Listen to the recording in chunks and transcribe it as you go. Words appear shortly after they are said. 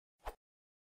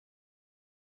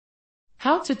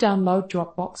How to download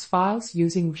Dropbox files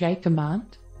using wget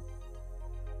command?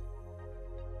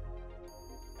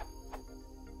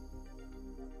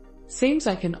 Seems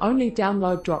I can only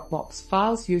download Dropbox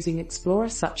files using Explorer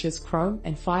such as Chrome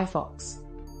and Firefox.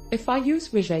 If I use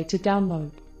wget to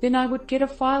download, then I would get a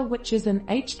file which is in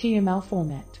HTML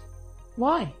format.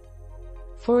 Why?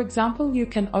 For example, you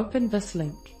can open this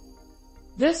link,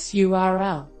 this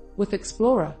URL, with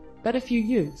Explorer, but if you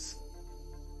use,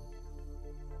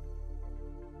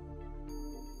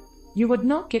 you would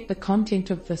not get the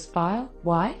content of this file.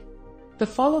 Why? The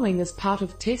following is part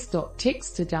of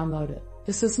test.txt to download it.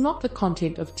 This is not the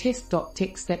content of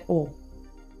test.txt at all.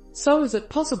 So is it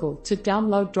possible to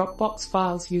download Dropbox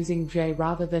files using wget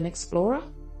rather than Explorer?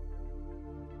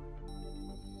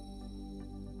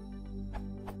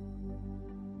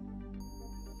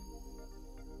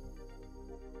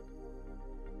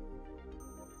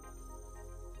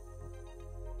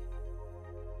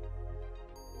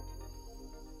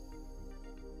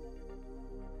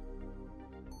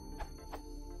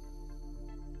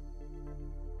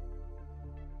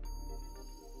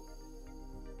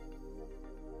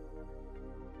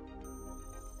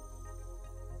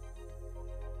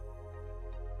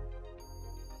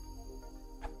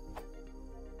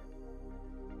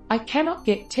 I cannot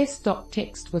get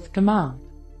test.txt with command.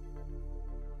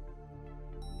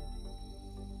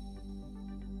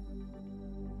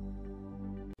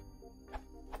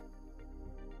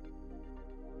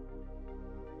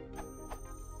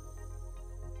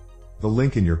 The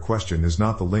link in your question is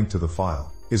not the link to the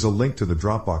file, is a link to the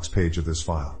Dropbox page of this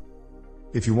file.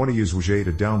 If you want to use wget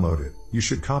to download it, you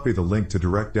should copy the link to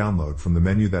direct download from the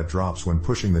menu that drops when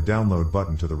pushing the download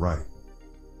button to the right.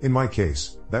 In my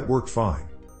case, that worked fine.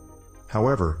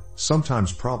 However,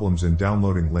 sometimes problems in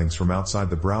downloading links from outside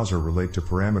the browser relate to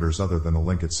parameters other than the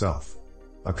link itself.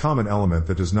 A common element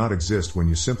that does not exist when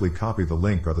you simply copy the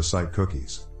link are the site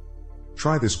cookies.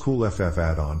 Try this cool FF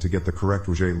add-on to get the correct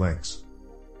wget links.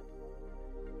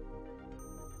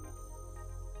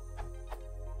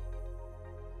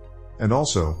 And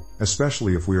also,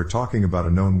 especially if we are talking about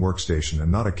a known workstation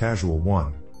and not a casual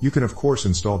one, you can of course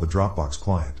install the Dropbox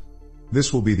client.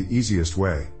 This will be the easiest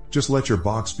way. Just let your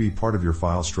box be part of your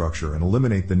file structure and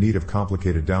eliminate the need of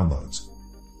complicated downloads.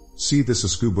 See this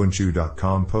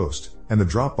askubuntu.com post and the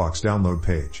Dropbox download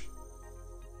page.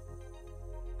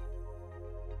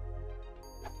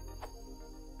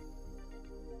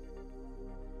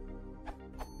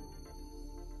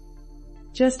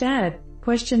 Just add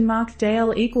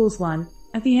 $del equals 1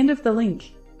 at the end of the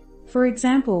link. For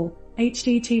example,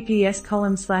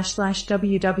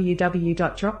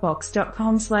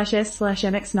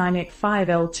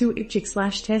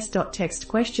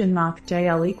 https://www.dropbox.com/s/mx9x5l2ipchick/test.txt ?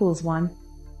 $del equals 1.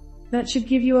 That should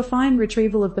give you a fine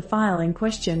retrieval of the file in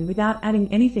question without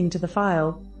adding anything to the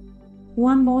file.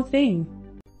 One more thing.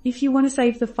 If you want to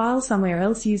save the file somewhere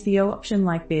else, use the O option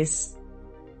like this.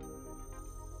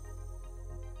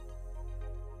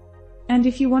 And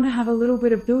if you want to have a little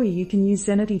bit of GUI, you can use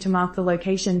Zenity to mark the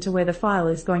location to where the file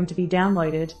is going to be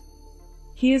downloaded.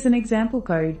 Here's an example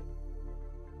code.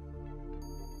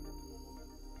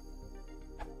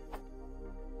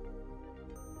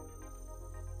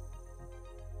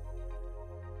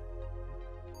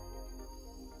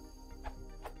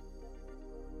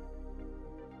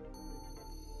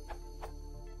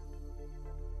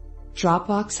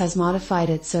 Dropbox has modified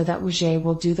it so that wget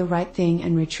will do the right thing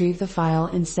and retrieve the file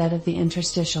instead of the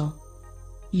interstitial.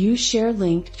 Use share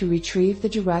link to retrieve the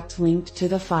direct link to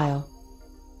the file.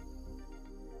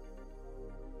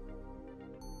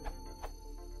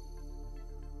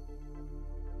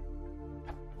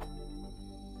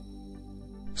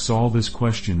 Saw this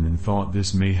question and thought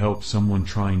this may help someone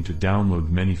trying to download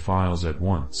many files at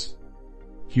once.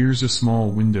 Here's a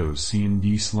small Windows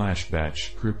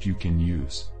cmd/batch script you can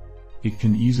use. It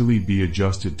can easily be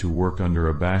adjusted to work under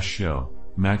a bash shell,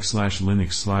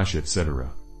 Mac/Linux/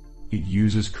 etc. It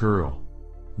uses curl.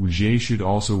 wget should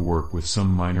also work with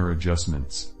some minor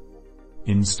adjustments.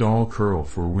 Install curl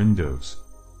for Windows.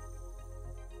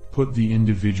 Put the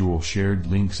individual shared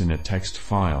links in a text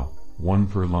file, one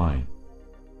per line.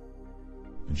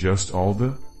 Adjust all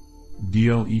the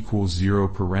del equals 0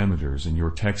 parameters in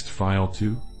your text file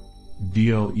to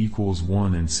del equals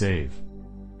 1 and save.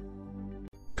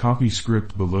 Copy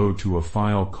script below to a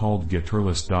file called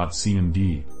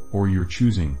getirlist.cmd, or your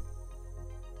choosing.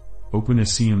 Open a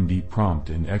cmd prompt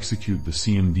and execute the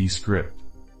cmd script.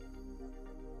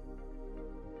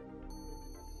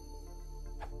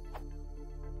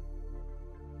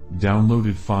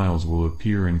 Downloaded files will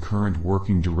appear in current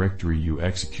working directory you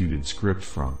executed script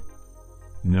from.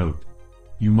 Note: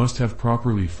 You must have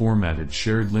properly formatted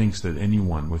shared links that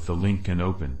anyone with the link can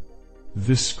open.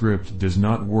 This script does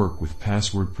not work with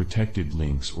password-protected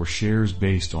links or shares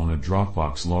based on a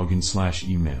Dropbox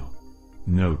login/email.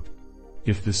 Note: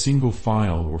 if the single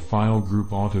file or file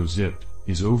group auto-zipped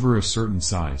is over a certain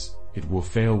size, it will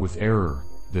fail with error,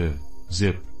 the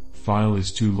zip file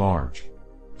is too large.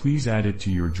 Please add it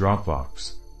to your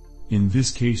Dropbox. In this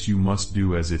case you must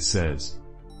do as it says.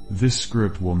 This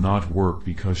script will not work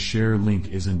because share link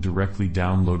isn't directly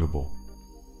downloadable.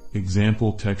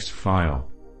 Example text file.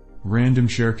 Random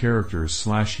share characters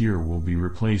 /here will be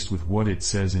replaced with what it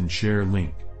says in share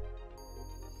link.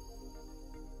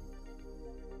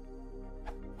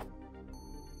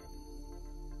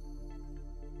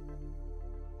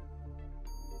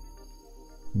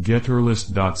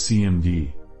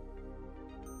 Getterlist.cmd.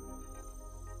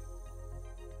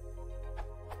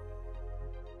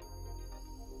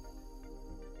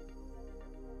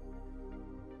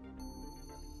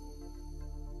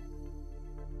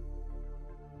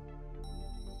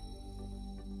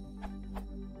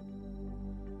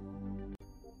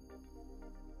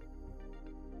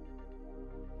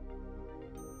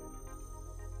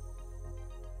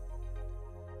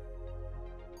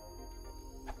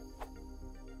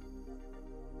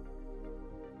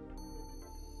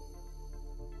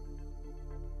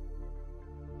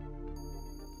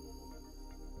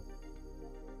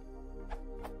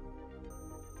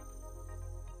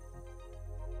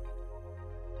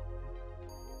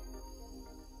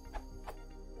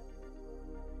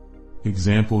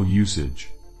 Example usage.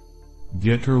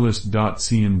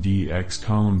 Getterlist.cmd x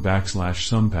column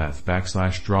 \sumpath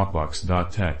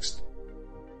 \dropbox.txt.